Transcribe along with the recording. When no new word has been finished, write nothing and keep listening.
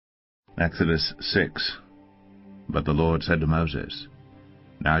Exodus 6. But the Lord said to Moses,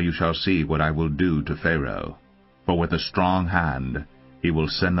 Now you shall see what I will do to Pharaoh. For with a strong hand he will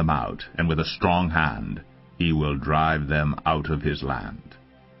send them out, and with a strong hand he will drive them out of his land.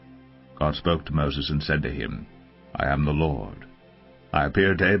 God spoke to Moses and said to him, I am the Lord. I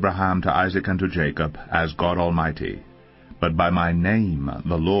appeared to Abraham, to Isaac, and to Jacob as God Almighty. But by my name,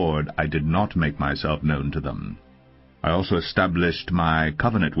 the Lord, I did not make myself known to them. I also established my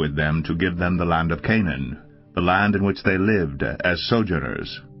covenant with them to give them the land of Canaan, the land in which they lived as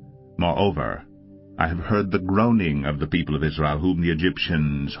sojourners. Moreover, I have heard the groaning of the people of Israel, whom the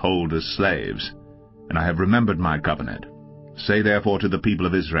Egyptians hold as slaves, and I have remembered my covenant. Say therefore to the people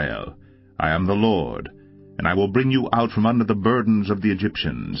of Israel, I am the Lord, and I will bring you out from under the burdens of the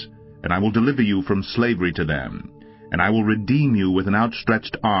Egyptians, and I will deliver you from slavery to them, and I will redeem you with an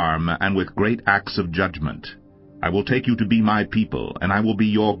outstretched arm and with great acts of judgment. I will take you to be my people, and I will be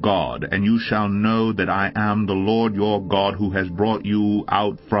your God, and you shall know that I am the Lord your God, who has brought you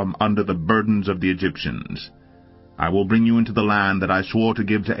out from under the burdens of the Egyptians. I will bring you into the land that I swore to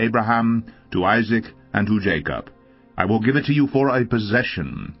give to Abraham, to Isaac, and to Jacob. I will give it to you for a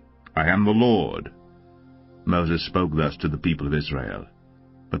possession. I am the Lord. Moses spoke thus to the people of Israel,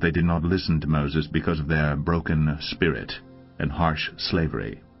 but they did not listen to Moses because of their broken spirit and harsh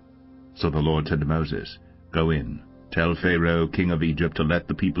slavery. So the Lord said to Moses, Go in, tell Pharaoh, king of Egypt, to let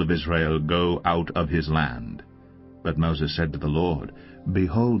the people of Israel go out of his land. But Moses said to the Lord,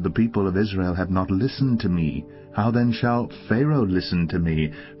 Behold, the people of Israel have not listened to me. How then shall Pharaoh listen to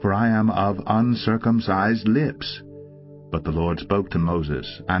me? For I am of uncircumcised lips. But the Lord spoke to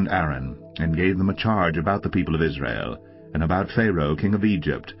Moses and Aaron, and gave them a charge about the people of Israel, and about Pharaoh, king of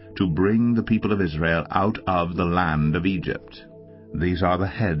Egypt, to bring the people of Israel out of the land of Egypt. These are the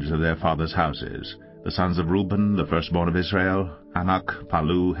heads of their fathers' houses. The sons of Reuben, the firstborn of Israel, Anak,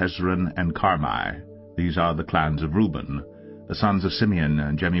 Palu, Hezron, and Carmi. These are the clans of Reuben. The sons of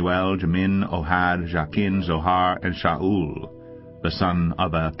Simeon, Jemuel, Jamin, Ohad, Jachin, Zohar, and Shaul, the son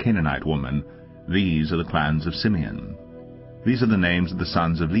of a Canaanite woman. These are the clans of Simeon. These are the names of the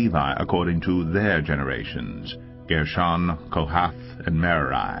sons of Levi according to their generations, Gershon, Kohath, and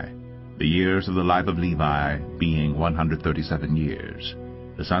Merari. The years of the life of Levi being 137 years.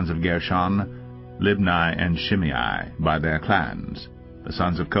 The sons of Gershon, Libni and Shimei, by their clans. The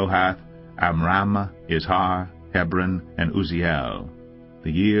sons of Kohath, Amram, Izhar, Hebron, and Uzziel.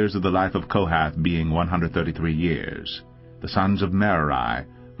 The years of the life of Kohath being 133 years. The sons of Merari,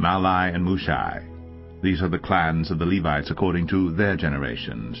 Malai and Mushai. These are the clans of the Levites according to their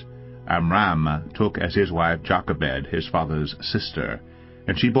generations. Amram took as his wife Jochebed, his father's sister,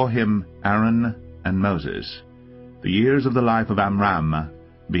 and she bore him Aaron and Moses. The years of the life of Amram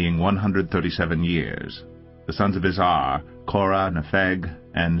being 137 years. The sons of Izhar, Korah, Nepheg,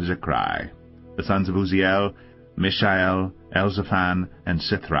 and Zichri. The sons of Uzziel, Mishael, Elzaphan, and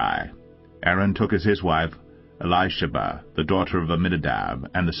Sithri. Aaron took as his wife Elisheba, the daughter of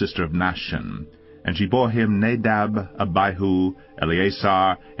Amminadab, and the sister of Nahshon, and she bore him Nadab, Abihu,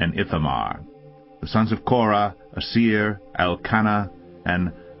 Eleazar, and Ithamar. The sons of Korah, Asir, Elkanah,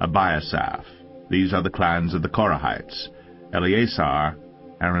 and Abiasaph. These are the clans of the Korahites. Eleazar,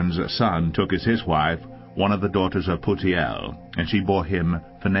 Aaron's son, took as his wife one of the daughters of Putiel, and she bore him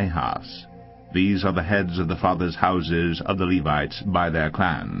Phinehas. These are the heads of the fathers' houses of the Levites by their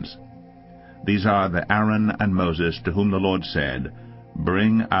clans. These are the Aaron and Moses to whom the Lord said,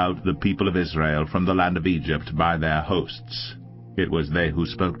 Bring out the people of Israel from the land of Egypt by their hosts. It was they who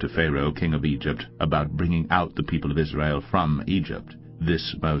spoke to Pharaoh, king of Egypt, about bringing out the people of Israel from Egypt,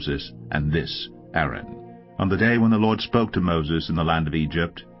 this Moses and this Aaron. On the day when the Lord spoke to Moses in the land of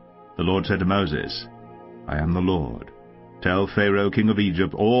Egypt, the Lord said to Moses, I am the Lord. Tell Pharaoh, king of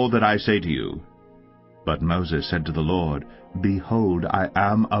Egypt, all that I say to you. But Moses said to the Lord, Behold, I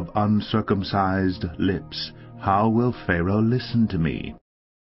am of uncircumcised lips. How will Pharaoh listen to me?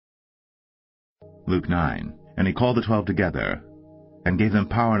 Luke 9. And he called the 12 together, and gave them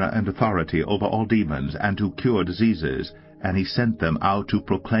power and authority over all demons, and to cure diseases. And he sent them out to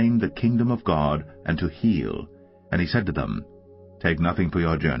proclaim the kingdom of God, and to heal. And he said to them, Take nothing for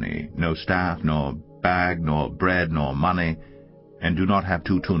your journey, no staff, nor bag, nor bread, nor money, and do not have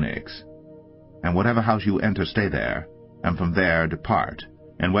 2 tunics. And whatever house you enter, stay there, and from there depart.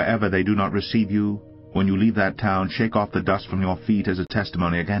 And wherever they do not receive you, when you leave that town, shake off the dust from your feet as a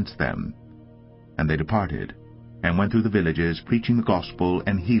testimony against them. And they departed, and went through the villages, preaching the gospel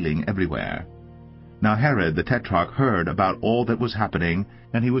and healing everywhere. Now Herod the Tetrarch heard about all that was happening,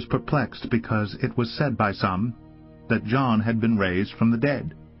 and he was perplexed, because it was said by some that John had been raised from the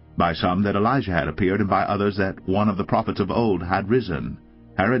dead, by some that Elijah had appeared, and by others that one of the prophets of old had risen.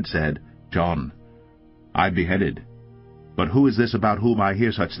 Herod said, John I beheaded. But who is this about whom I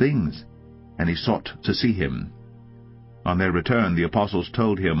hear such things? And he sought to see him. On their return the apostles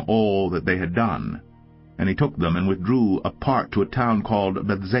told him all that they had done. And he took them and withdrew apart to a town called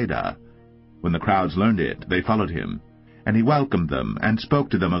Bethsaida. When the crowds learned it, they followed him. And he welcomed them, and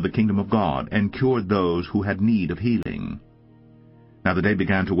spoke to them of the kingdom of God, and cured those who had need of healing. Now the day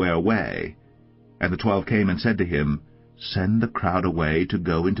began to wear away, and the 12 came and said to him, Send the crowd away to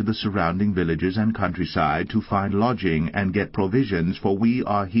go into the surrounding villages and countryside to find lodging and get provisions, for we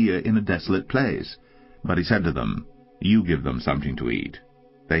are here in a desolate place. But he said to them, You give them something to eat.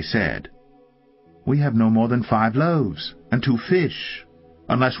 They said, We have no more than 5 loaves and 2 fish,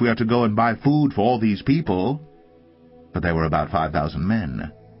 unless we are to go and buy food for all these people. But there were about 5,000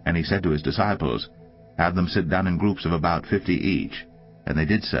 men. And he said to his disciples, Have them sit down in groups of about 50 each. And they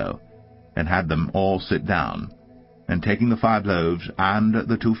did so, and had them all sit down. And taking the 5 loaves and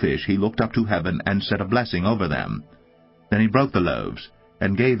the 2 fish, he looked up to heaven and said a blessing over them. Then he broke the loaves,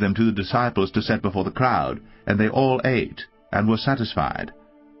 and gave them to the disciples to set before the crowd, and they all ate, and were satisfied.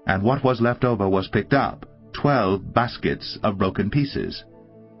 And what was left over was picked up, 12 baskets of broken pieces.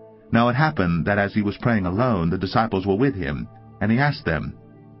 Now it happened that as he was praying alone, the disciples were with him, and he asked them,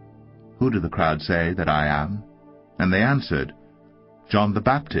 Who do the crowd say that I am? And they answered, John the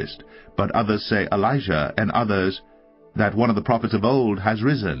Baptist, but others say Elijah, and others that one of the prophets of old has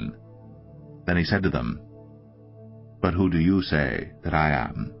risen. Then he said to them, But who do you say that I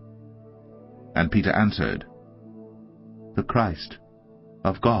am? And Peter answered, The Christ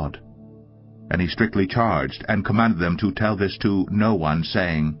of God. And he strictly charged and commanded them to tell this to no one,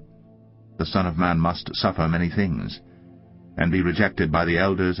 saying, The Son of Man must suffer many things, and be rejected by the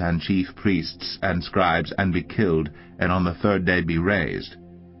elders and chief priests and scribes, and be killed, and on the 3rd day be raised.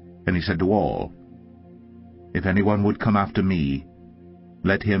 And he said to all, If anyone would come after me,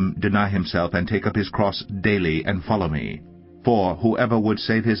 let him deny himself and take up his cross daily and follow me. For whoever would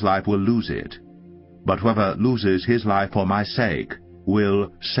save his life will lose it, but whoever loses his life for my sake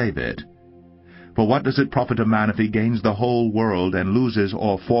will save it. For what does it profit a man if he gains the whole world and loses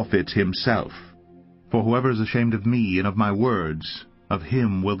or forfeits himself? For whoever is ashamed of me and of my words, of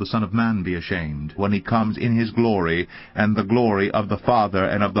him will the Son of Man be ashamed, when he comes in his glory, and the glory of the Father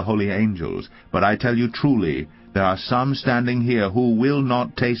and of the holy angels. But I tell you truly, there are some standing here who will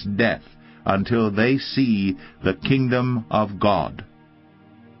not taste death until they see the kingdom of God.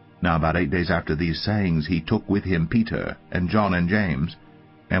 Now about 8 days after these sayings, he took with him Peter and John and James,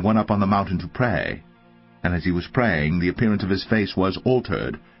 and went up on the mountain to pray. And as he was praying, the appearance of his face was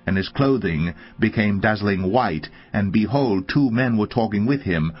altered, and his clothing became dazzling white, and behold, 2 men were talking with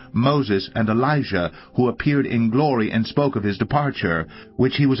him, Moses and Elijah, who appeared in glory and spoke of his departure,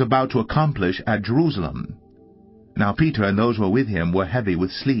 which he was about to accomplish at Jerusalem. Now Peter and those who were with him were heavy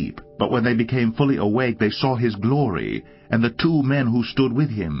with sleep, but when they became fully awake they saw his glory, and the 2 men who stood with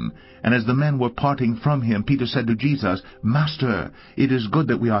him. And as the men were parting from him, Peter said to Jesus, Master, it is good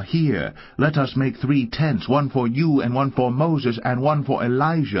that we are here. Let us make 3 tents, one for you, and one for Moses, and one for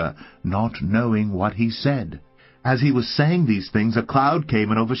Elijah, not knowing what he said. As he was saying these things, a cloud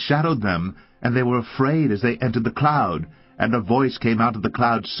came and overshadowed them, and they were afraid as they entered the cloud. And a voice came out of the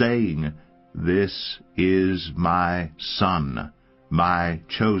cloud, saying, This is my Son, my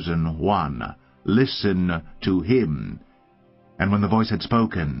chosen one. Listen to him. And when the voice had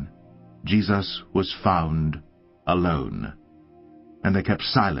spoken, Jesus was found alone. And they kept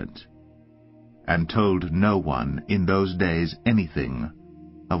silent, and told no one in those days anything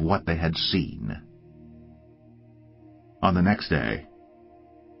of what they had seen. On the next day,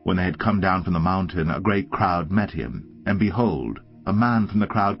 when they had come down from the mountain, a great crowd met him. And behold, a man from the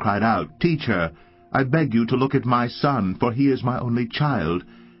crowd cried out, Teacher, I beg you to look at my son, for he is my only child.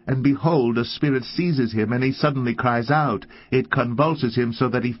 And behold, a spirit seizes him, and he suddenly cries out. It convulses him so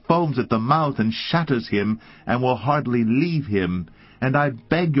that he foams at the mouth and shatters him, and will hardly leave him. And I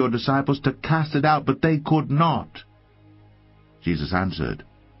begged your disciples to cast it out, but they could not. Jesus answered,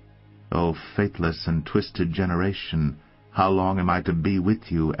 O faithless and twisted generation, how long am I to be with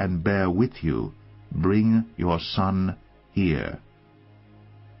you and bear with you? Bring your son here.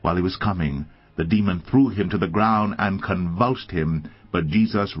 While he was coming, the demon threw him to the ground and convulsed him. But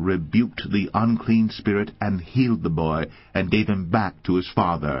Jesus rebuked the unclean spirit and healed the boy, and gave him back to his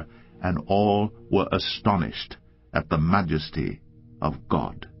father. And all were astonished at the majesty of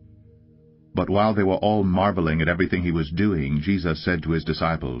God. But while they were all marveling at everything he was doing, Jesus said to his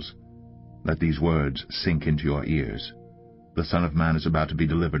disciples, Let these words sink into your ears. The Son of Man is about to be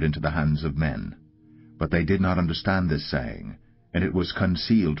delivered into the hands of men. But they did not understand this saying, and it was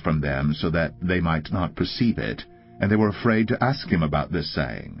concealed from them, so that they might not perceive it, and they were afraid to ask him about this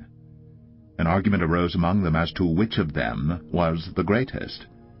saying. An argument arose among them as to which of them was the greatest.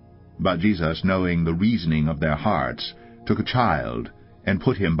 But Jesus, knowing the reasoning of their hearts, took a child, and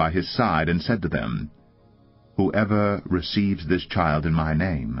put him by his side, and said to them, Whoever receives this child in my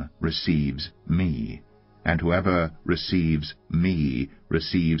name receives me, and whoever receives me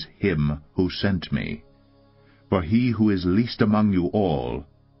receives him who sent me. For he who is least among you all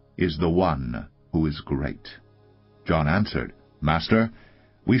is the one who is great. John answered, Master,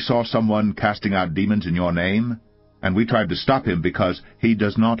 we saw someone casting out demons in your name, and we tried to stop him because he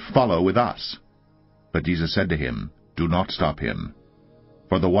does not follow with us. But Jesus said to him, Do not stop him,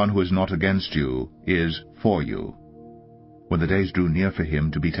 for the one who is not against you is for you. When the days drew near for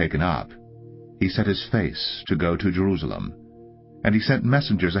him to be taken up, he set his face to go to Jerusalem. And he sent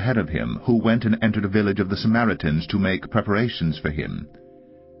messengers ahead of him, who went and entered a village of the Samaritans to make preparations for him.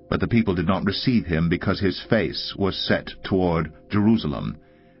 But the people did not receive him, because his face was set toward Jerusalem.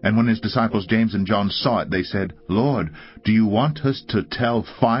 And when his disciples James and John saw it, they said, Lord, do you want us to tell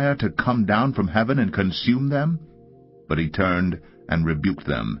fire to come down from heaven and consume them? But he turned and rebuked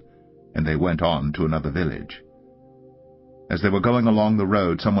them, and they went on to another village. As they were going along the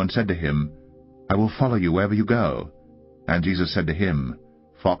road, someone said to him, I will follow you wherever you go. And Jesus said to him,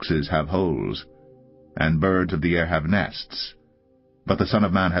 Foxes have holes, and birds of the air have nests, but the Son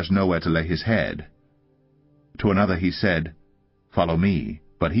of Man has nowhere to lay his head. To another he said, Follow me.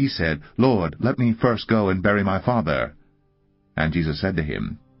 But he said, Lord, let me first go and bury my father. And Jesus said to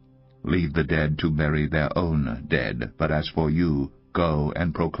him, Leave the dead to bury their own dead, but as for you, go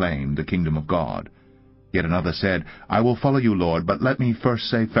and proclaim the kingdom of God. Yet another said, I will follow you, Lord, but let me first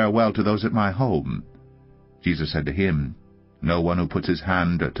say farewell to those at my home. Jesus said to him, No one who puts his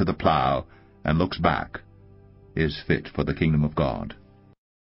hand to the plow and looks back is fit for the kingdom of God.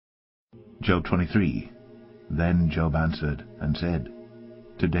 Job 23. Then Job answered and said,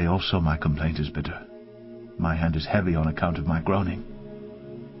 Today also my complaint is bitter. My hand is heavy on account of my groaning.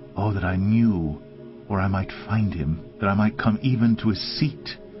 Oh, that I knew where I might find him, that I might come even to his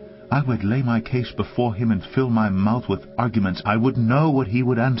seat. I would lay my case before him and fill my mouth with arguments. I would know what he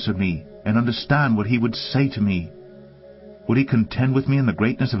would answer me, and understand what he would say to me. Would he contend with me in the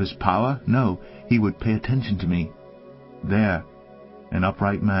greatness of his power? No, he would pay attention to me. There, an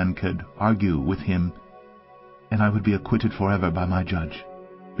upright man could argue with him, and I would be acquitted forever by my judge.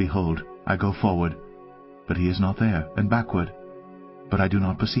 Behold, I go forward, but he is not there, and backward, but I do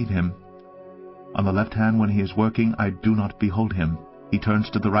not perceive him. On the left hand when he is working, I do not behold him. He turns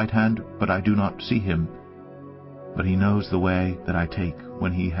to the right hand, but I do not see him. But he knows the way that I take.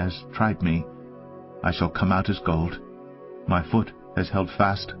 When he has tried me, I shall come out as gold. My foot has held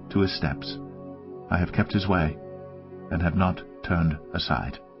fast to his steps. I have kept his way, and have not turned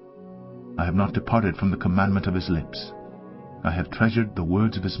aside. I have not departed from the commandment of his lips. I have treasured the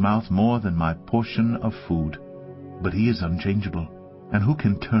words of his mouth more than my portion of food. But he is unchangeable, and who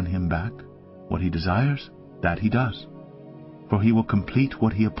can turn him back? What he desires, that he does. For he will complete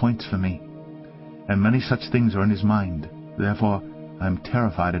what he appoints for me. And many such things are in his mind. Therefore I am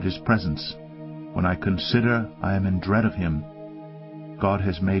terrified at his presence. When I consider, I am in dread of him. God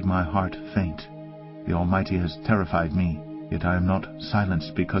has made my heart faint. The Almighty has terrified me. Yet I am not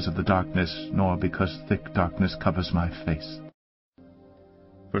silenced because of the darkness, nor because thick darkness covers my face.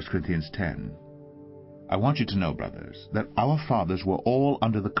 1 Corinthians 10. I want you to know, brothers, that our fathers were all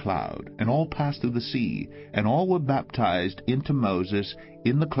under the cloud, and all passed through the sea, and all were baptized into Moses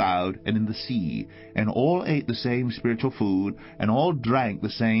in the cloud and in the sea, and all ate the same spiritual food, and all drank the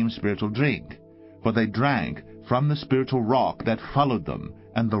same spiritual drink. For they drank from the spiritual rock that followed them,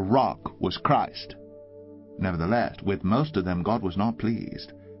 and the rock was Christ. Nevertheless, with most of them God was not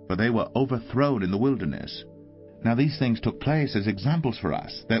pleased, for they were overthrown in the wilderness. Now these things took place as examples for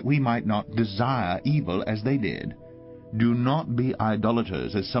us, that we might not desire evil as they did. Do not be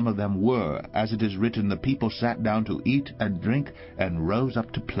idolaters, as some of them were. As it is written, the people sat down to eat and drink, and rose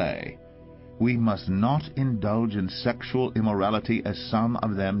up to play. We must not indulge in sexual immorality, as some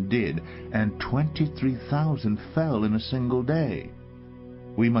of them did, and 23,000 fell in a single day.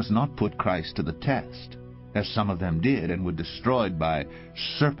 We must not put Christ to the test, as some of them did, and were destroyed by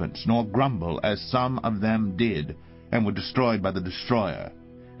serpents, nor grumble, as some of them did, and were destroyed by the destroyer.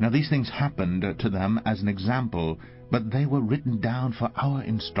 Now these things happened to them as an example, but they were written down for our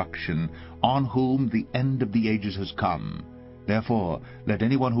instruction, on whom the end of the ages has come. Therefore let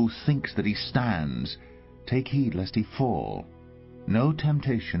anyone who thinks that he stands take heed lest he fall. No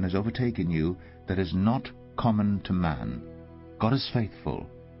temptation has overtaken you that is not common to man. God is faithful,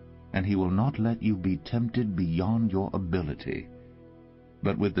 and he will not let you be tempted beyond your ability.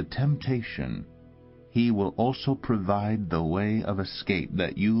 But with the temptation he will also provide the way of escape,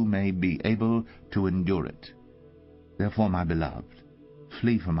 that you may be able to endure it. Therefore, my beloved,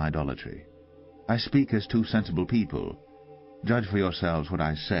 flee from idolatry. I speak as two sensible people. Judge for yourselves what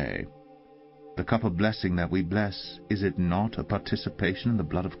I say. The cup of blessing that we bless, is it not a participation in the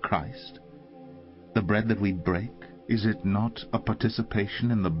blood of Christ? The bread that we break, is it not a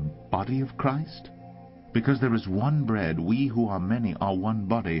participation in the body of Christ? Because there is one bread, we who are many are one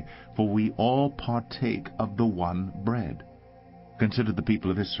body, for we all partake of the one bread. Consider the people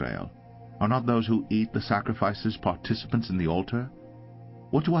of Israel. Are not those who eat the sacrifices participants in the altar?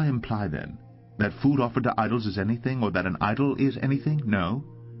 What do I imply then? That food offered to idols is anything, or that an idol is anything? No.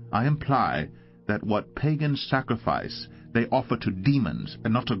 I imply that what pagans sacrifice, they offer to demons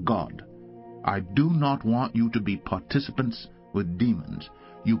and not to God. I do not want you to be participants with demons.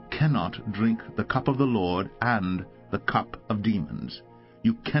 You cannot drink the cup of the Lord and the cup of demons.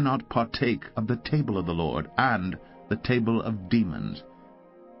 You cannot partake of the table of the Lord and the table of demons.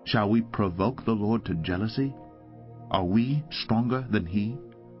 Shall we provoke the Lord to jealousy? Are we stronger than he?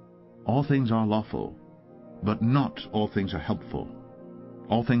 All things are lawful, but not all things are helpful.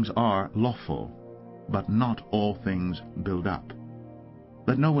 All things are lawful, but not all things build up.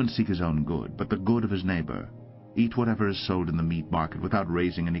 Let no one seek his own good, but the good of his neighbor. Eat whatever is sold in the meat market, without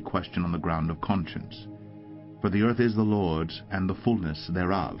raising any question on the ground of conscience. For the earth is the Lord's, and the fullness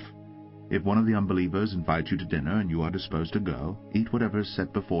thereof. If one of the unbelievers invites you to dinner, and you are disposed to go, eat whatever is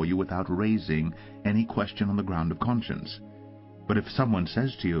set before you, without raising any question on the ground of conscience. But if someone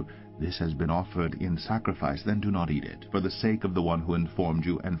says to you, "This has been offered in sacrifice," then do not eat it, for the sake of the one who informed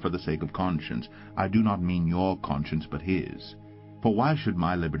you, and for the sake of conscience. I do not mean your conscience, but his. For why should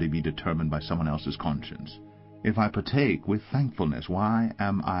my liberty be determined by someone else's conscience? If I partake with thankfulness, why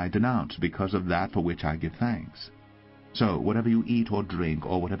am I denounced? Because of that for which I give thanks. So, whatever you eat or drink,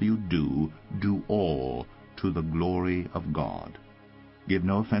 or whatever you do, do all to the glory of God. Give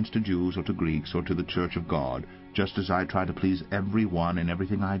no offense to Jews or to Greeks or to the church of God, just as I try to please every one in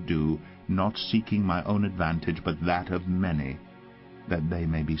everything I do, not seeking my own advantage, but that of many, that they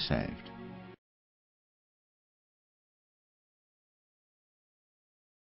may be saved.